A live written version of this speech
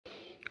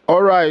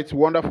All right,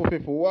 wonderful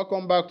people,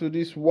 welcome back to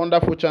this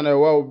wonderful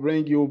channel where we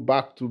bring you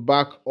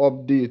back-to-back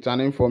updates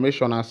and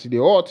information as the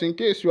hot. In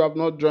case you have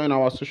not joined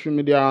our social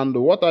media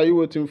handle, what are you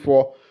waiting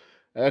for?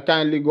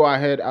 Kindly go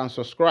ahead and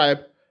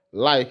subscribe,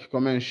 like,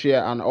 comment,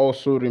 share, and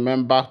also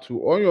remember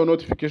to on your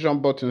notification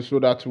button so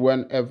that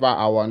whenever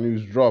our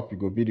news drop, you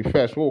go be the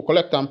first. We'll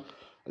collect them.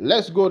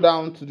 Let's go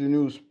down to the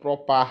news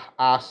proper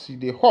as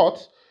the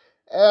hot.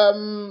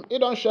 It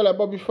don't share,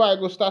 but before I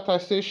go start, I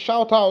say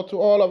shout out to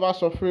all of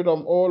us of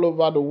freedom all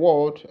over the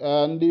world.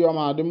 And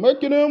the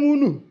making a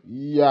munu.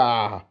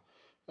 Yeah.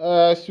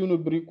 Sunu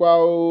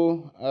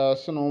brikwa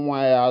sunu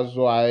mwa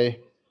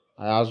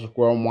azu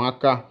kwa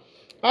mwaka.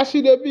 As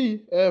it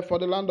be for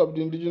the land of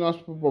the indigenous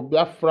people of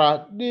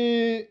Biafra,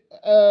 the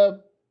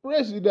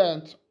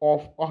president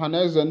of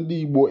Ohaneze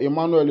Ndi Igbo,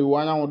 Emmanuel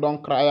Iwanyanwu,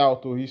 don't cry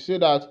out. He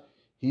said that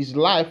his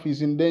life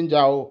is in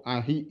danger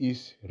and he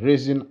is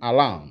raising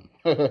alarm.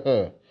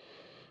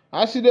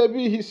 As it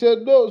be, he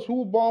said, those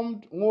who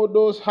bombed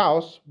Modo's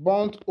house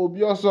burnt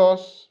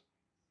Obiozo's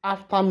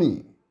after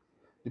me.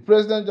 The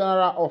President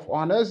General of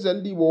Ohaneze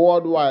Ndi Igbo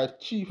Worldwide,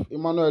 Chief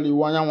Emmanuel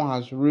Iwanyanwu,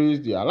 has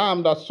raised the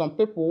alarm that some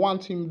people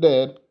want him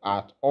dead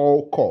at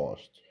all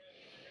costs.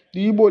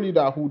 The Igbo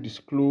leader, who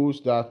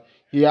disclosed that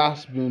he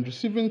has been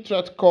receiving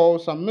threat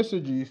calls and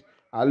messages,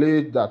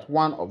 alleged that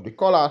one of the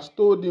callers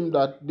told him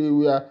that they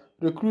were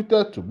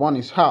recruited to burn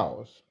his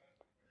house.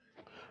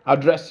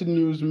 Addressing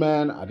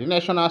newsmen at the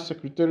National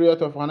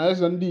Secretariat of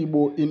Ohaneze Ndi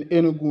Igbo in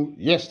Enugu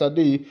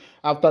yesterday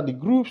after the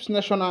group's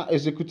National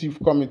Executive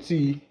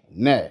Committee,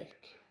 NEC.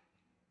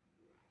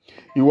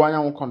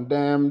 Iwanyanwu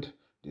condemned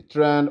the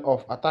trend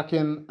of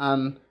attacking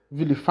and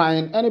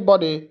vilifying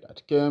anybody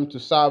that came to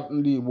serve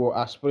Ndi Igbo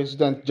as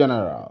President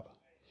General.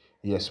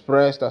 He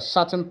expressed that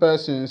certain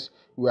persons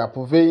were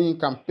purveying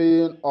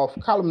campaign of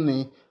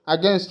calumny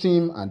against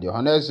him and the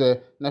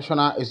Ohaneze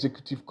National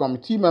Executive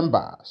Committee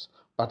members,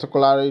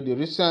 particularly the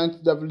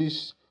recent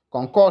devilish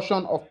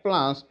concussion of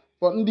plans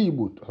for Ndi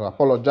Igbo to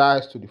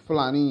apologize to the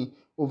Fulani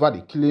over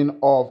the killing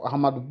of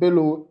Ahmadu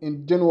Bello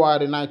in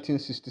January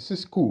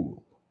 1966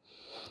 coup.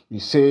 He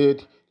said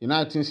the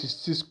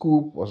 1966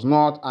 coup was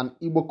not an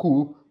Igbo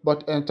coup,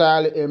 but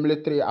entirely a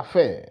military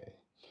affair.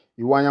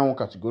 Iwanyanwu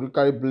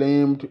categorically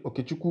blamed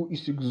Okechukwu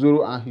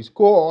Isiguzoro and his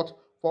cohort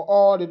for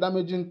all the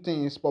damaging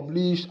things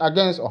published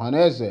against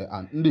Ohaneze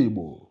and Ndi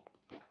Igbo.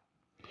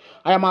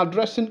 I am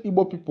addressing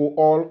Igbo people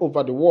all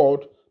over the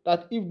world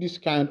that if this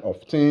kind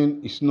of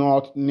thing is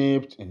not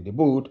nipped in the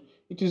bud,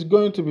 it is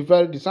going to be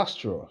very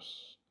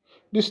disastrous.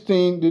 This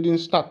thing didn't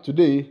start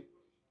today.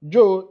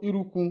 Joe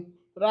Iruku,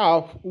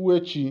 Ralph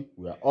Uwechi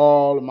were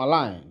all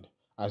maligned.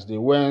 As they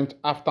went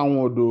after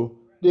Nwodo,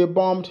 they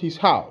bombed his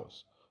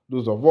house.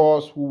 Those of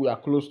us who were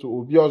close to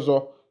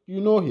Obiozo,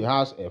 you know he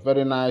has a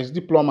very nice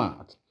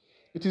diplomat.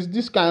 It is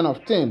this kind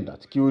of thing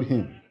that killed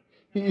him.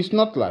 He is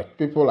not like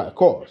people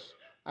like us.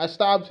 I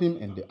stabbed him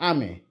in the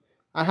army.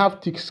 I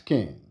have thick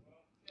skin.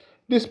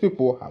 These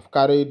people have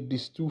carried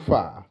this too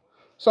far.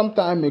 Some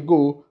time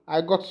ago,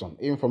 I got some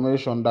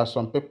information that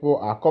some people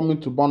are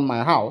coming to burn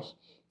my house.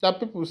 That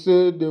people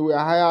said they were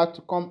hired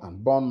to come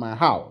and burn my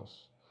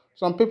house.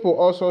 Some people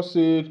also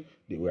said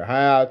they were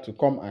hired to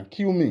come and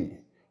kill me.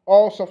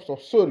 All sorts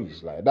of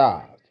stories like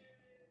that.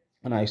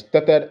 And I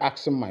started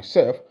asking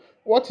myself,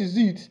 what is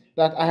it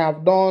that I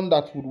have done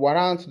that would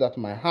warrant that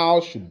my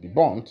house should be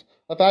burnt,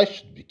 that I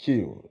should be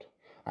killed?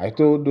 I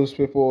told those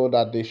people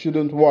that they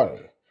shouldn't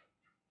worry.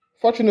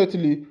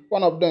 Fortunately,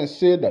 one of them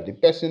said that the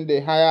person they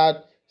hired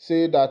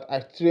said that I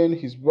trained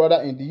his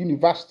brother in the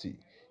university.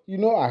 You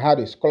know, I had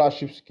a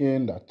scholarship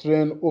scheme that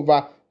trained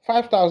over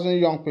 5,000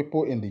 young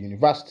people in the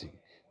university.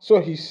 So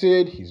he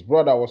said his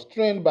brother was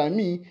trained by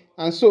me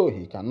and so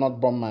he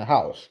cannot bomb my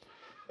house.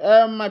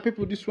 My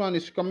people, this one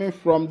is coming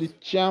from the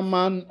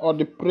chairman or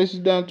the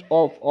president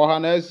of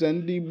Ohaneze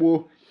Ndi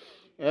Igbo,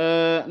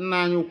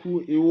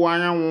 Nnanyukwu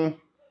Iwanyanwu,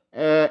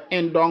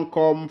 and don't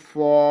come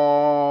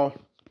for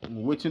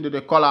waiting to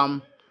the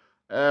column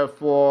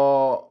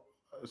for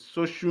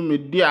social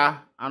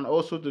media and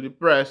also to the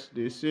press.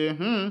 They say,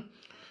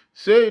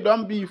 say it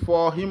don't be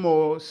for him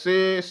or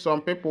say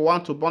some people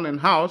want to burn in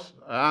house,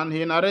 and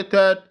he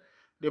narrated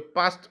the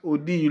past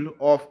ordeal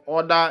of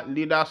other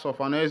leaders of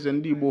Ohaneze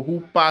Ndi Igbo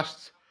who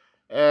passed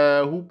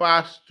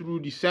through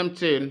the same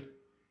thing,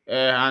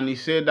 and he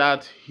said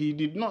that he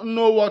did not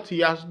know what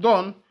he has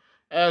done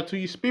to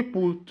his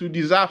people to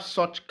deserve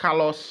such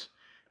callous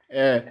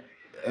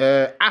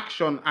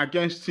action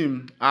against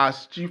him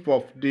as chief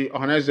of the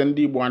Ohaneze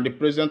Ndi Igbo and the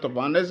president of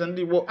Ohaneze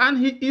Ndi Igbo, and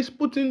he is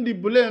putting the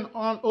blame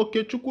on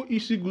Okechukwu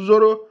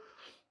Isiguzoro.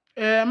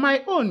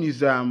 My own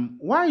is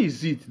why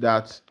is it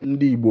that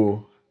Ndi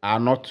Igbo are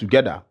not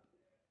together?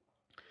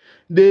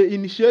 They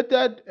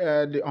initiated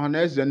the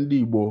Ohaneze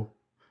Ndi Igbo,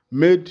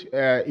 made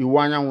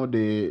Iwanyanwu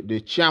the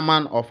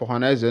chairman of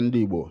Ohaneze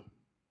Ndi Igbo.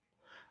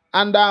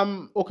 And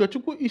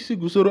Okechukwu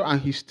Isiguzoro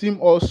and his team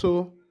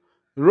also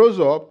rose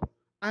up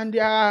and they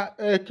are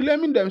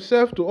claiming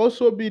themselves to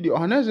also be the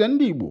Ohaneze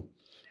Ndi Igbo.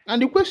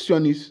 And the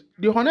question is,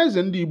 the Ohaneze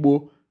Ndi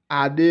Igbo,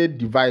 are they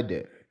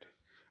divided?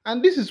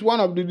 And this is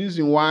one of the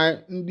reasons why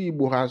Ndi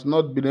Igbo has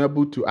not been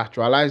able to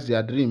actualize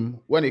their dream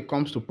when it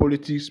comes to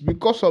politics,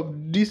 because of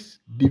this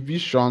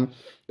division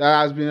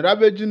that has been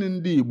ravaging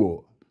Ndi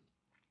Igbo.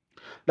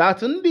 That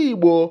Ndi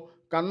Igbo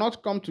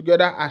cannot come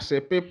together as a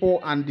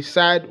people and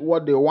decide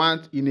what they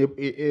want in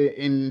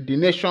the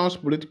nation's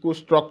political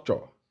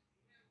structure.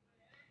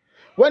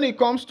 When it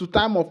comes to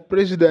time of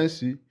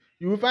presidency,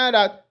 you will find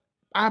that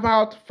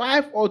about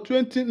 5 or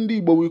 20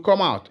 Ndi Igbo will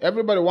come out.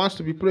 Everybody wants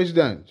to be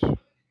president.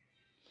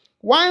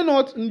 Why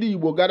not Ndi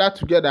Igbo gather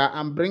together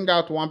and bring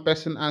out one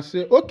person and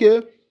say,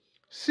 okay,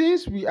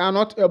 since we are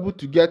not able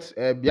to get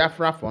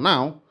Biafra for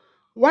now,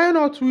 why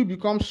not we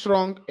become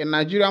strong in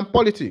Nigerian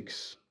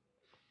politics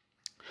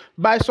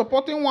by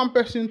supporting one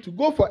person to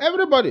go for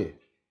everybody?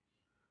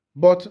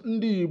 But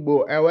Ndi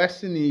Igbo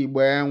ewesi na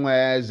Igbo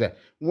enwe eze.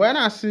 When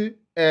I see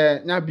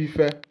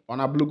nyabife ọ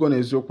na-abụlụgo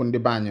n'eziokwu ndị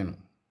be anyị nọ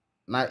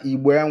na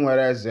Igbo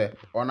enwere eze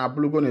ọ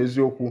na-abụlụgo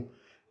n'eziokwu.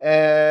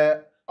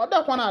 Ọ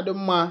dakwa na-adị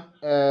mma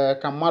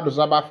ka mmadụ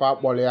zaba afọ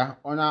akpọrọ ya,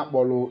 onye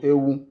akpọrọ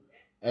ewu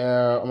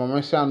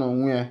ọmụmụsịa na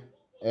onwe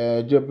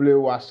ya jebule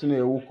ewu asị na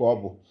ewu ka ọ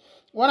bụ.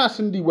 Nwana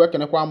asị ndị Igbo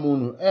ekenekwa m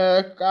unu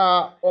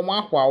ka ọma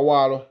akwa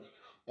awalụ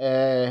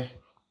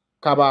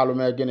kaba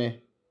alụmegịnị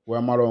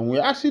wee mara onwe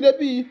ya. Asị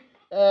debi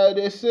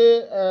they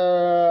say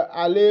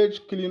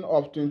alleged killing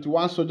of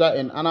 21 soldiers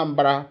in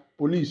Anambra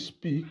police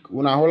speak.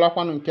 Una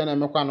holakwanu nke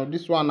na-emekwanu.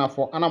 This one na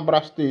for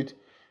Anambra State.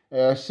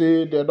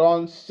 Say they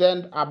don't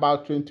send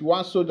about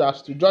 21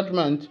 soldiers to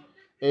judgment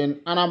in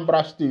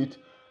Anambra State.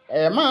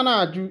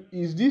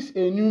 Is this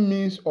a new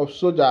means of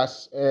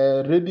soldiers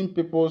raiding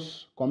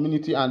people's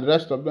community and the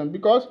rest of them?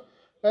 Because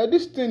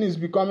this thing is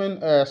becoming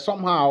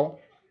somehow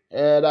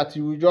that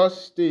you will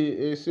just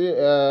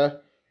say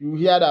you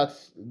hear that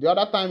the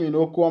other time in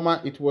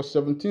Oklahoma it was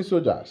 17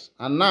 soldiers,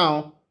 and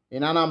now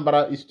in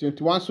Anambra it's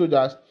 21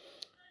 soldiers.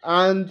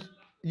 And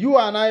you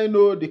and I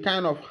know the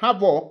kind of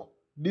havoc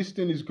this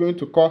thing is going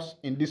to cause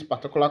in this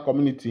particular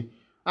community.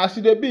 As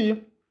it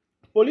be,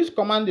 police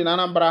command in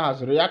Anambra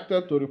has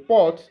reacted to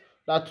reports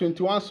that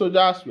 21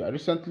 soldiers were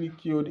recently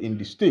killed in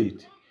the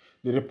state.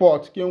 The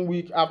report came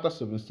week after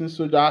 17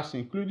 soldiers,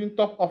 including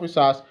top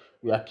officers,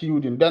 were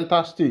killed in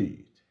Delta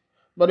State.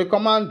 But the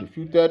command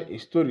refuted a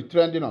story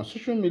trending on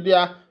social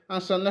media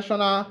and some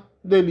national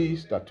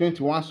dailies that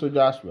 21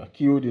 soldiers were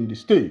killed in the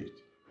state.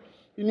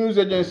 The news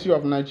agency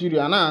of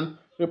Nigeria, NAN,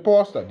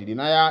 reports that the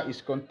denial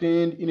is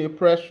contained in a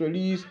press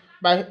release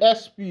by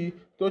SP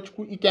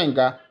Tochukwu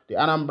Ikenga, the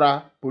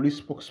Anambra police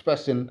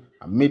spokesperson,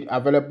 and made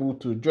available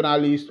to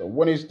journalists on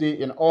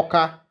Wednesday in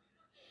Awka.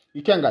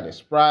 Ikenga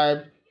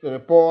described the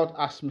report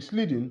as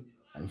misleading,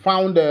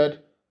 unfounded,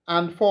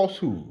 and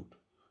falsehood.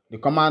 The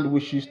command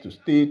wishes to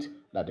state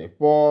that the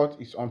report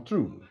is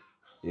untrue,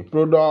 a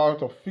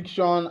product of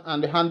fiction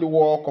and the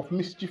handiwork of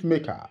mischief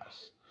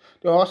makers.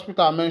 The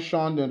hospital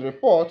mentioned in the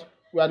report,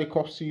 where the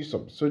corpses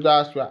of the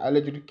soldiers were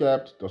allegedly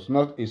kept, does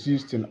not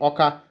exist in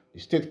Awka, the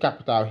state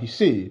capital, he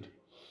said.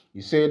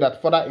 He said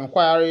that further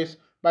inquiries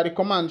by the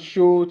command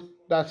showed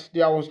that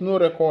there was no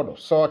record of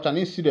such an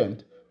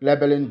incident,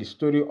 labeling the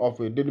story of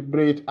a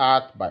deliberate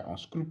act by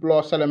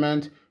unscrupulous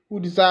elements who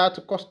desired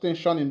to cause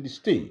tension in the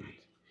state.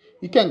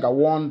 Ikenga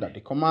warned that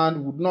the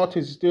command would not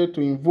hesitate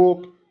to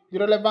invoke the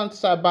relevant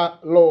cyber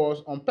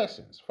laws on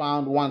persons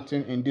found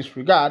wanting in this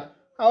regard.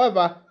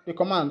 However, the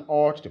command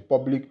urged the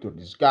public to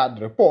discard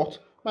the report.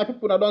 My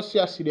people that don't see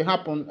us see it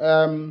happen.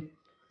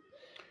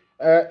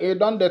 It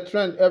done the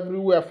trend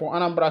everywhere for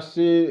Anambra.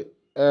 Say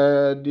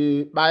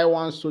they buy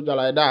one soldier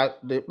like that.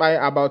 They buy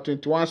about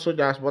 21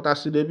 soldiers, but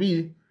as they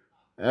be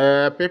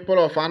people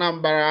of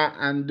Anambra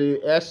and the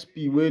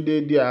SP where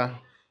they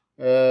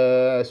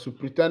there,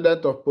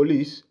 superintendent of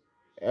police.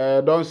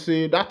 Don't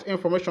say that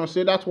information,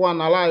 say that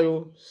one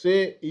allow,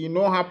 say it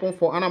no happen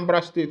for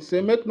Anambra State,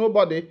 say make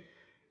nobody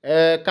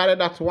carry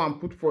that one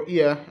put for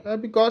ear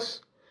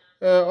because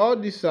all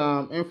this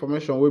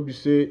information will be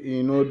say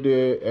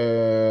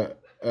the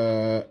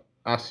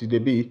as they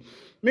be.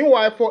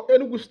 Meanwhile, for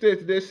Enugu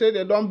State, they say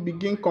they don't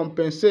begin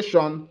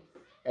compensation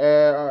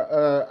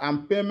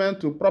and payment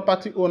to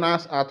property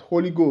owners at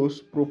Holy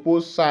Ghost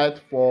proposed site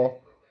for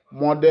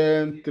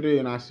modern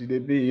train as they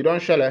be. You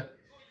don't share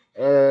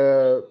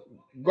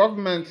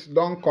government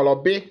don't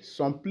collaborate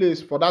some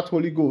place for that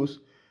Holy Ghost.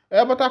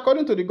 But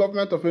according to the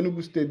government of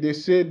Enugu State, they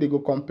say they go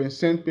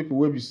compensate people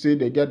where we say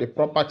they get the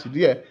property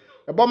there.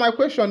 But my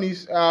question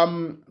is,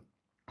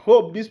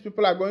 hope these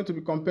people are going to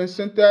be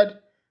compensated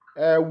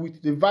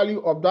with the value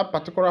of that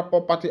particular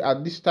property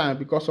at this time,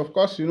 because of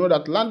course you know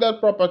that landed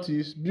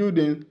properties,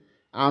 buildings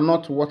are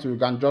not what you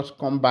can just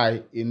come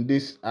by in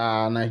this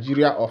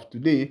Nigeria of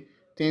today.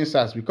 Things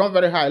has become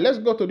very high. Let's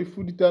go to the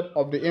full detail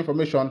of the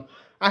information.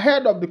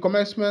 Ahead of the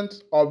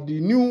commencement of the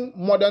new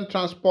modern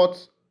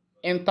transport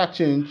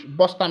interchange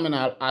bus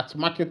terminal at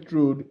Market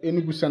Road,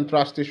 Enugu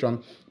Central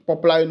Station,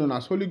 popularly known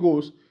as Holy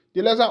Ghost,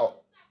 the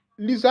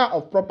leaser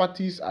of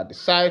properties at the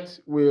site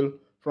will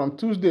from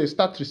Tuesday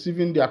start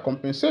receiving their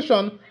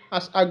compensation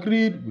as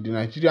agreed with the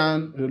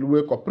Nigerian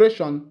Railway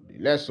Corporation, the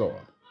lessor.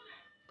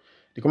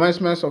 The The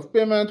commencement of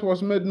payment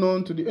was made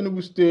known to the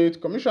Enugu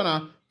State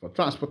Commissioner for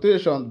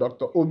Transportation,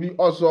 Dr. Obi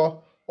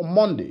Ozo, on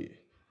Monday.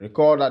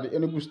 Recall that the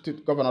Enugu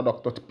State Governor,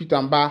 Dr. Peter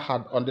Mba,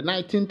 had on the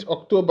 19th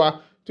October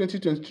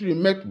 2023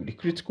 met with the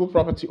critical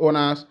property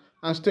owners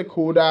and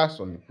stakeholders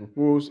on the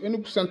proposed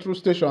Enugu Central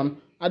Station.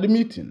 At the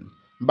meeting,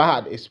 Mba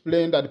had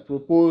explained that the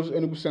proposed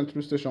Enugu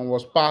Central Station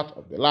was part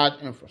of the large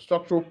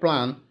infrastructural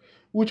plan,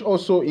 which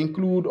also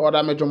include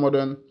other major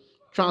modern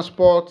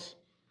transport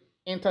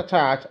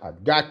interchange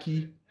at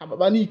Gaki,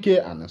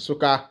 Ababanike, and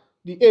Nsukka.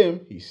 The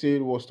aim, he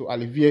said, was to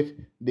alleviate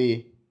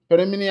the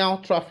perennial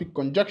traffic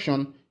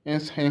congestion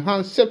and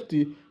enhance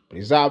safety,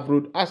 preserve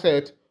road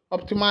assets,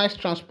 optimize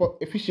transport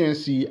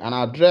efficiency, and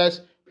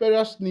address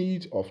various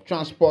needs of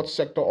transport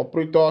sector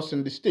operators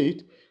in the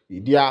state. He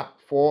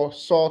therefore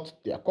sought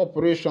their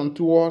cooperation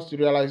towards the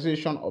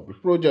realization of the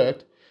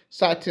project,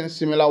 citing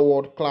similar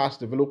world-class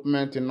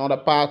development in other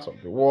parts of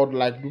the world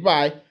like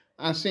Dubai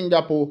and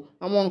Singapore,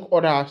 among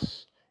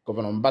others.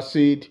 Governor Mba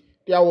said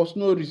there was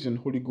no reason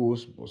Holy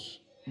Ghost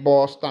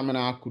bus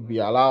terminal could be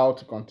allowed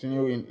to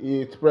continue in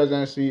its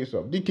present series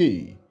of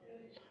decay.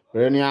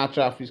 Perennial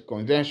traffic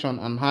congestion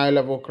and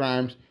high-level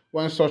crimes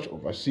when such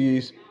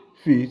overseas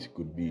feat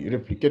could be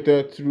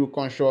replicated through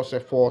conscious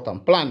effort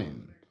and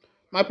planning.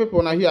 My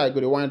people, now here I go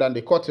to wind down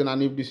the curtain,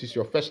 and if this is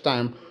your first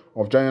time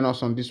of joining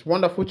us on this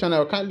wonderful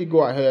channel, kindly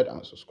go ahead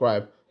and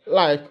subscribe,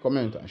 like,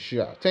 comment, and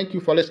share. Thank you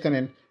for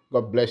listening.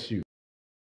 God bless you.